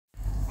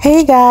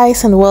Hey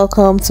guys, and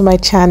welcome to my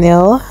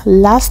channel.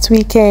 Last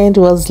weekend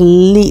was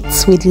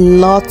lit with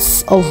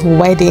lots of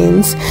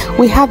weddings.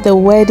 We had the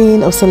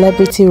wedding of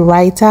celebrity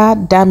writer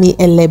Dami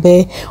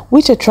Elebe,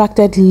 which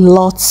attracted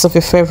lots of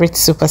your favorite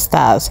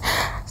superstars.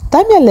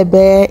 Dami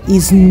Elebe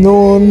is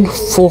known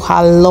for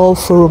her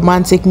love for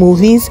romantic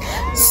movies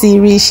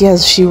series.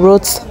 She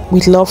wrote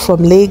With Love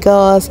from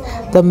Lagos,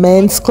 The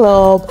Men's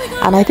Club,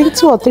 and I think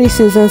 2 or 3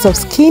 seasons of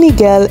Skinny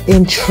Girl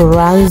in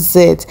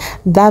Transit.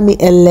 Dami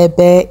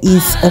Elebe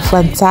is a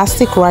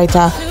fantastic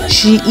writer.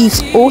 She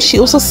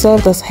also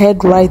served as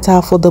head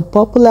writer for the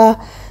popular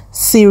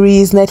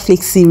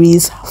Netflix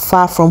series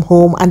Far From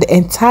Home, and the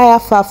entire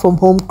Far From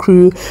Home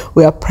crew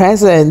were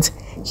present.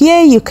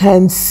 Here you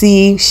can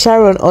see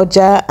Sharon,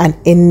 Ooja and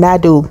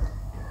Enado.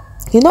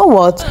 You know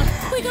what?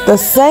 The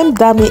same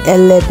Dami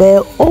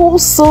Elebe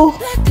also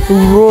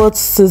wrote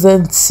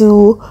season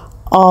 2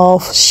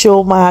 of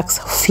Showmax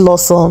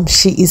Flossom.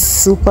 She is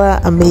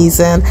super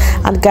amazing,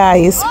 and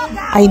guys,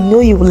 I know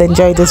you will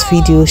enjoy this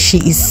video. She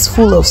is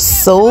full of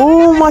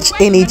so much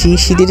energy.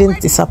 She didn't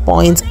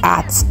disappoint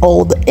at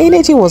all. The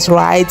energy was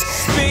right.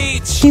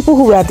 People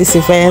who were at this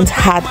event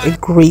had a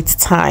great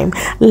time.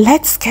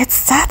 Let's get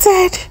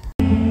started.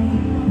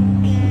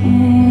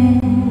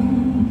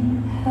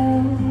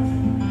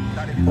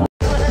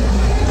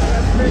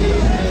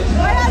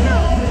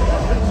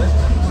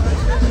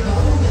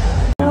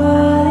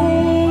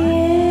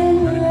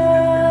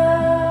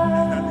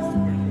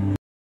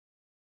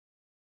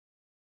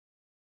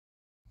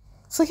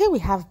 So here we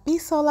have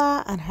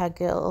Bisola and her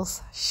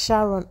girls,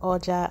 Sharon,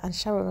 Ooja, and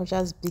Sharon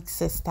Ooja's big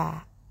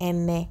sister,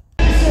 Ene.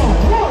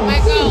 My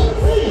girl,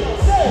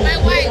 my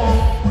wife.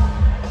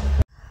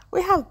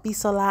 We have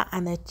Bisola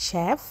and a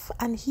chef,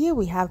 and here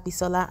we have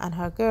Bisola and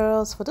her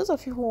girls. For those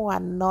of you who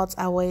are not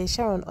aware,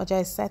 Sharon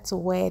Ooja is set to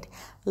wed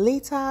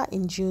later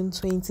in June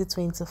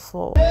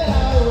 2024.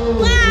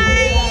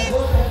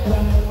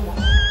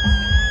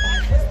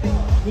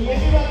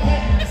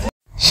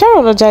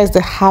 Sharon Ooja is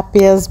the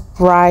happiest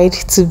bride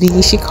to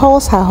be. She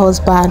calls her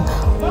husband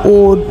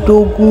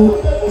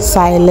Odogu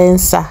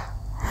Silencer.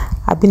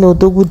 I've been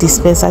Odogu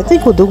dispenser. I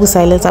think Odogu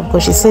Silencer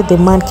because she said the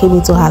man came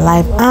into her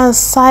life and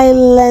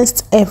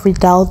silenced every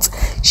doubt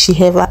she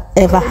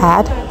ever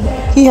had.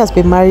 He has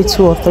been married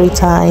 2 or 3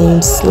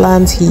 times.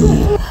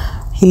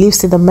 He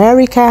lives in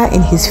America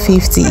in his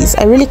 50s.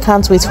 I really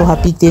can't wait for her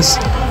big day.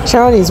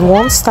 Sharon is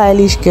one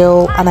stylish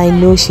girl, and I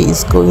know she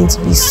is going to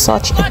be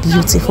such a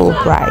beautiful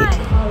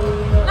bride.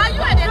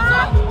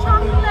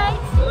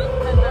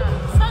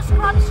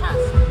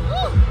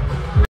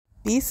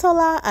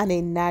 Bisola and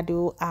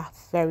Enado are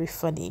very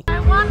funny. I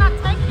wanna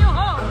take you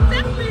home.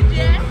 Take me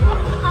there.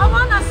 I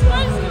wanna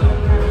squeeze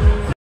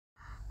you.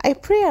 I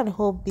pray and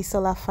hope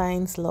Bisola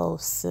finds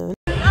love soon.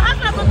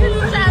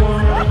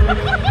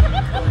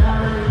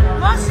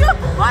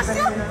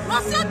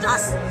 Monsieur,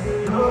 just.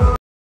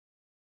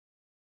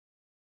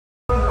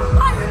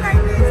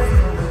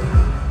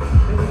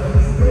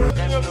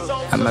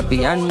 I'm a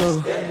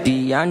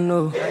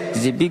piano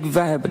is a big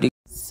vibe.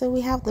 So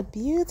we have the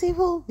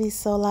beautiful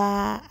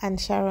Bisola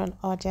and Sharon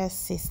Ooja's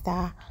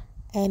sister,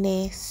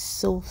 Ene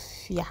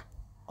Sophia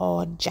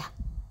Ooja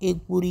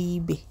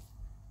Eguribe.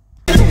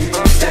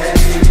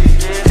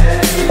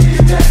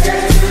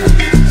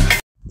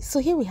 So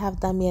here we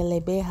have Dami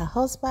Elebe, her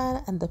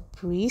husband, and the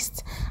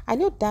priest. I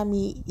know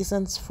Dami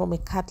isn't from a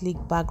Catholic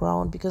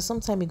background because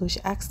some time ago she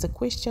asked a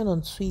question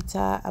on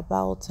Twitter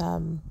about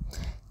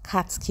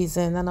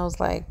catechism, and I was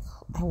like,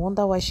 I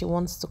wonder why she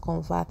wants to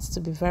convert, to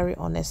be very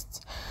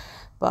honest.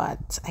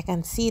 But I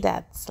can see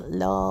that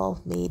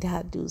love made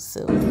her do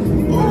so.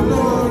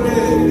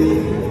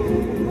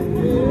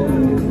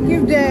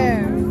 Give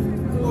them.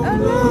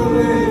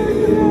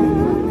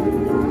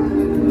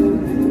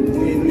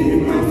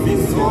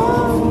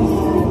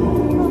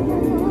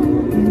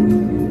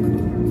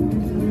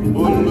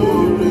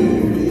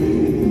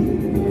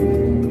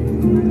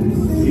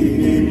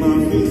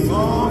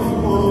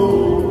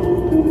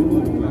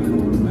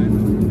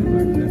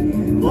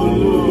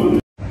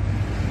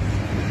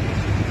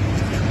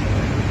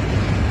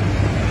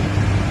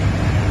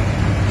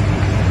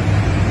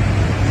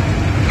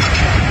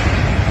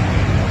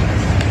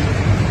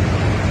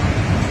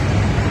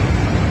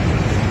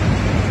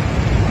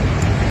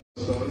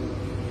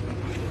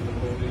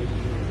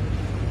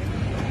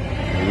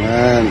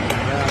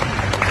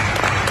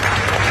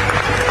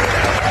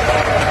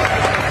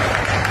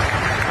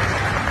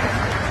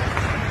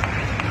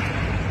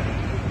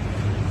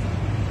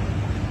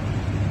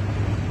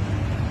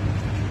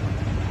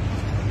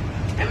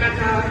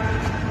 Emeka,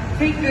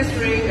 take this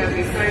ring as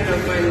a sign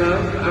of my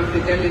love and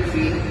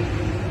fidelity.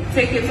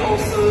 Take it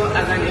also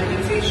as an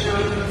invitation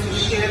to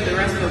share the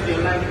rest of your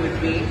life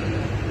with me.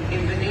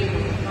 In the name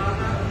of the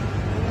Father,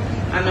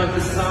 and of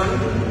the Son,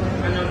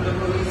 and of the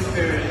Holy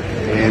Spirit.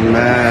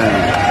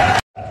 Amen.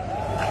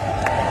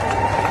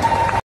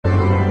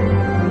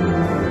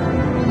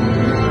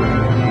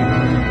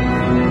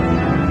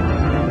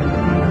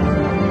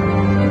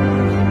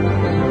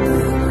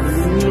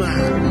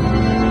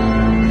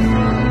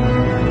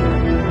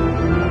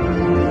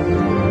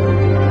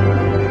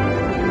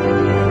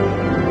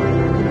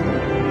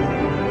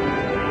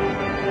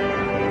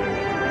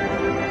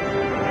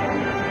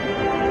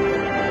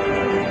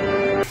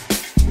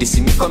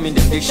 coming,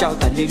 then they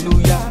shout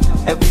hallelujah.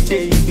 Every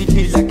day it be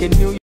day like a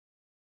new.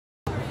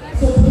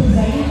 So please,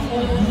 I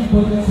need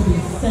everybody to be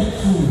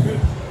settled.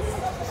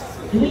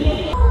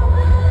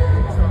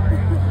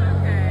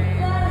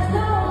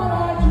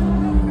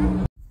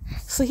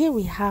 So here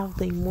we have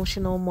the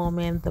emotional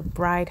moment the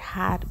bride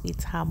had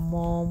with her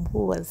mom,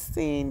 who was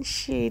seeing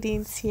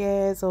shedding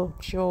tears of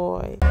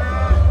joy.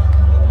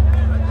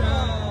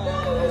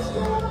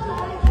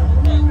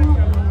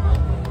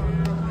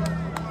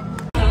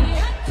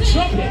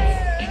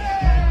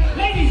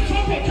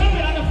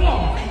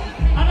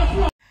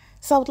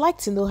 So I would like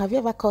to know, have you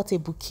ever caught a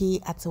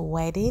bouquet at a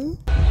wedding?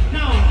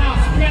 Now,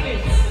 spread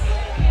it.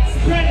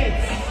 Spread it.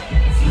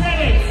 Spread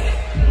it.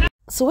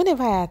 So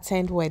whenever I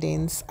attend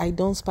weddings, I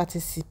don't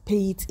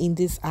participate in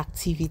this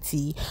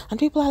activity. And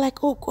people are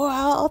like, oh, go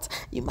out,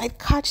 you might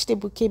catch the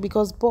bouquet,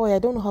 because boy, I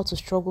don't know how to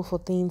struggle for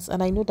things.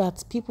 And I know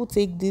that people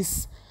take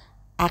this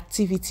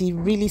activity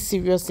really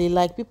seriously.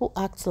 Like, people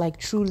act like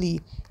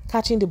truly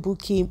catching the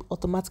bouquet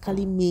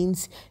automatically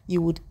means you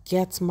would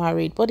get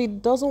married, but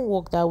it doesn't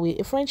work that way.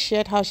 A friend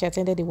shared how she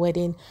attended the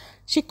wedding.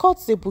 She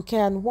caught the bouquet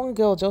and one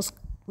girl just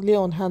lay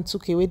on hand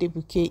took away the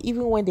bouquet.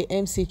 Even when the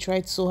MC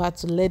tried so hard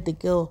to let the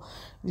girl,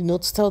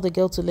 to tell the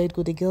girl to let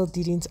go, the girl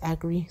didn't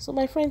agree. So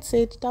my friend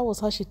said that was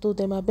how she told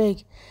them, I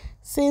beg,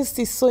 since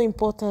it's so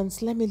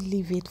important, let me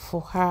leave it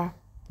for her.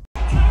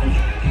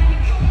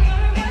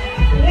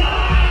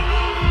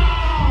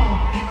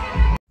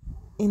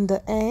 In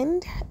the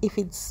end, if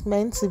it's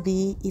meant to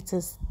be, it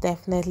is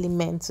definitely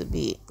meant to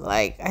be.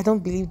 Like, I don't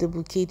believe the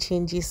bouquet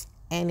changes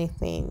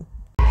anything.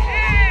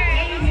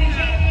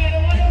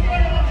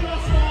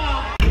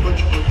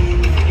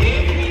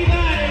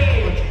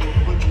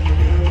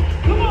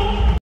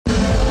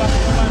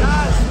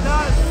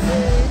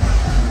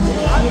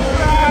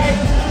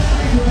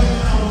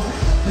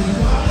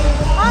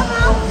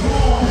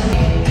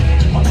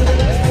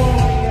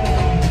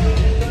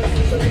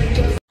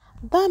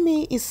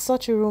 Dami is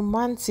such a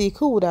romantic,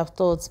 who would have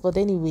thought? But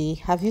anyway,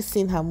 have you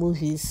seen her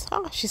movies?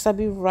 She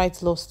sabi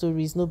write love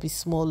stories, no be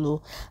small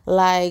o.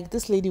 Like,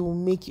 this lady will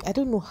make you, I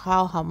don't know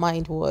how her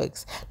mind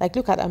works. Like,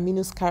 look at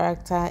Aminu's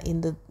character in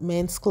the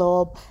men's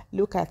club,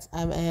 look at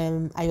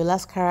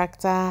Ayola's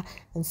character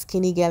and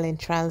Skinny Girl in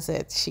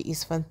Transit. She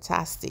is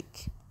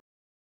fantastic.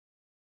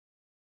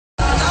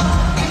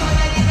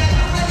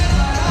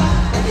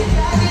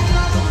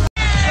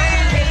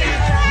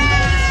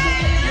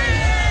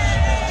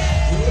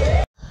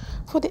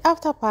 For the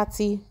after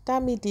party,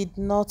 Dami did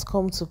not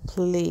come to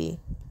play.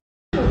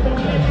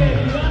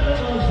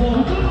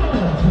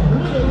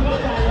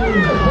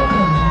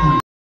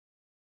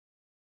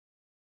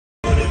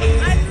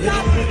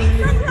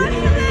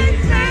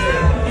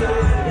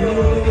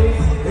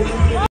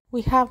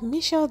 We have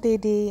Michelle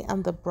Dede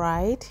and the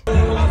bride.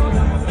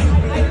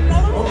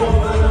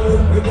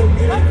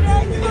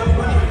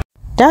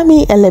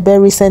 Dami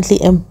Elebe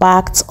recently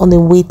embarked on a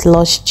weight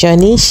loss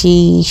journey.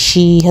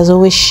 She has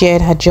always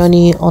shared her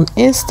journey on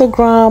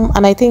Instagram,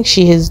 and I think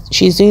she's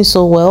doing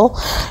so well.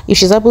 If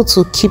she's able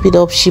to keep it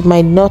up, she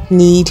might not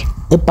need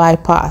a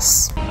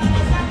bypass.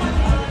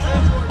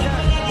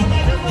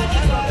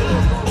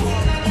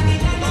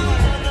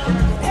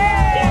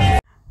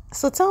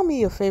 So tell me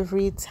your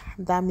favorite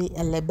Dami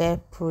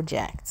Elebe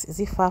project. Is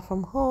it Far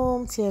From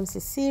Home,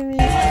 TMC series?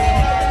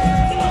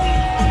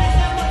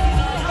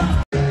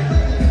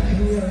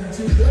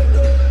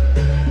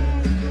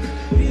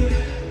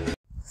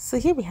 So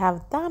here we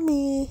have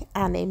Dami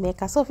and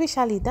Emeka. So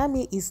officially,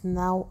 Dami is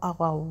now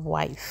our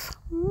wife.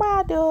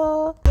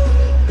 Mado.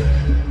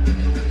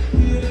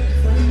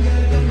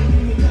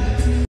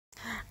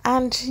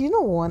 And you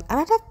know what?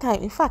 Another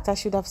time, in fact, I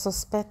should have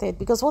suspected,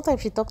 because one time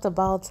she talked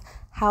about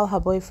how her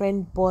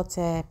boyfriend bought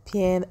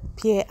pear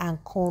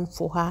and corn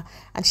for her,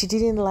 and she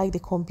didn't like the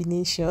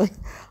combination.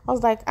 I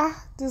was like,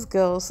 this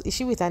girl, is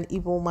she with an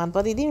evil man?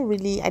 But I didn't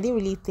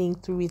really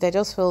think through it. I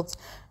just felt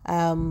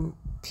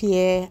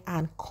pear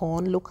and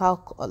corn,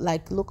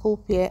 local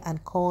pear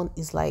and corn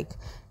is like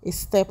a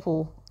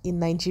staple in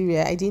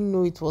Nigeria. I didn't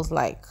know it was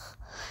like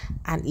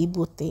an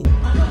Igbo thing.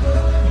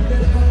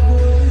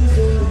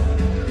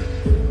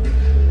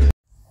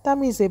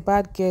 Dami is a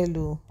bad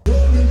girl,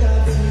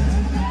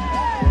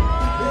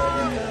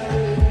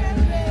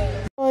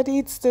 but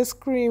it's the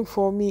scream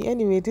for me.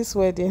 Anyway, this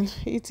wedding,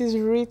 it is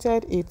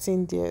rated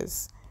 18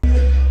 years.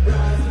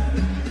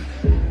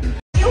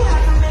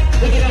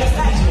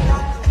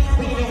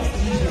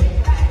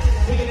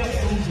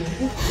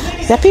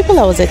 The people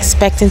I was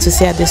expecting to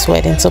see at this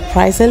wedding,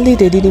 surprisingly,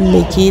 they didn't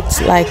make it,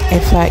 like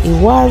Efa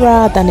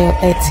Iwara, Daniel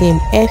Etim,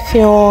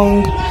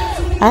 Efyong,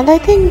 and I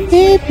think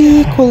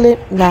maybe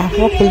not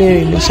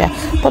Kule Misha.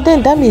 But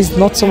then Dami is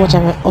not so much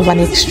of an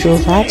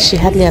extrovert. She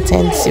hardly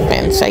attends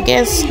events. So I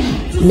guess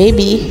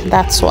maybe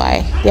that's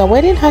why. Their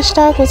wedding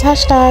hashtag was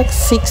hashtag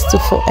 6 to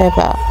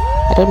forever.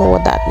 I don't know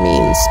what that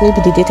means.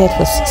 Maybe they dated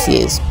for 6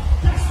 years.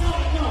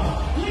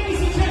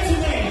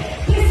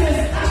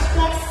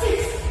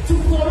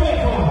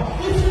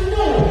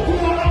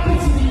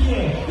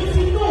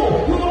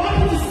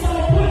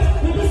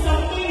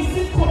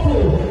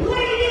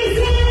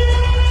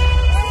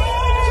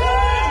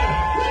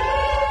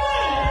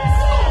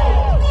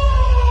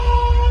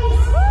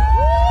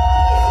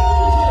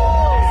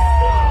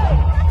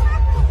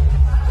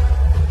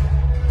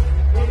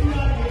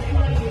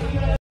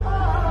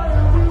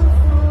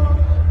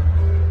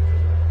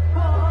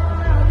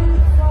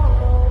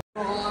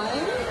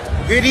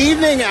 Good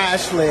evening,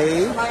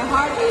 Ashley. My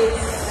heart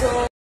is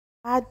so...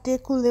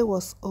 Adekunle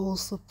was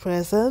also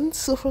present.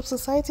 So from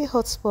Society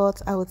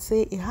Hotspot, I would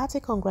say a hearty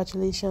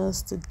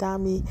congratulations to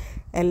Dami,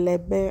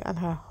 Elebe and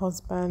her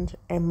husband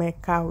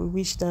Emeka. We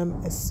wish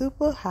them a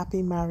super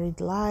happy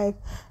married life.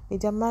 May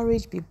their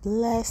marriage be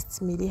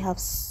blessed. May they have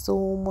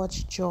so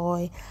much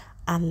joy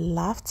and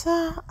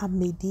laughter, and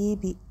may they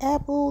be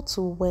able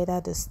to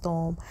weather the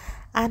storm.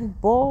 And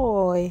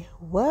boy,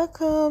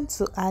 welcome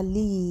to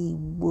Ali,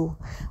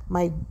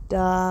 my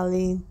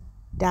darling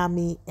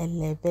Dami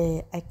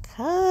Elebe. I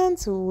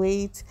can't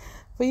wait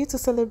for you to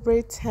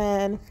celebrate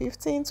 10,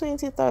 15,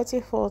 20,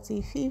 30,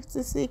 40,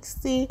 50,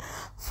 60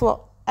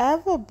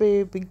 forever,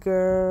 baby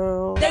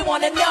girl. They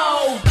want to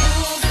know.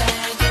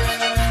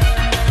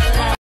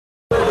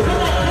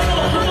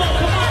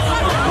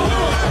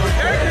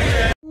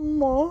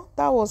 More,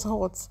 that was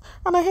hot,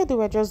 and I heard they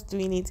were just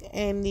doing it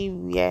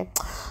anywhere.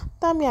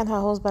 Dami and her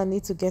husband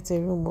need to get a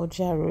room,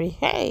 Ojari.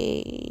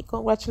 Hey,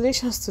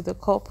 congratulations to the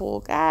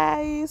couple,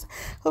 guys.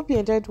 Hope you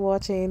enjoyed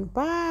watching.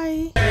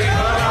 Bye.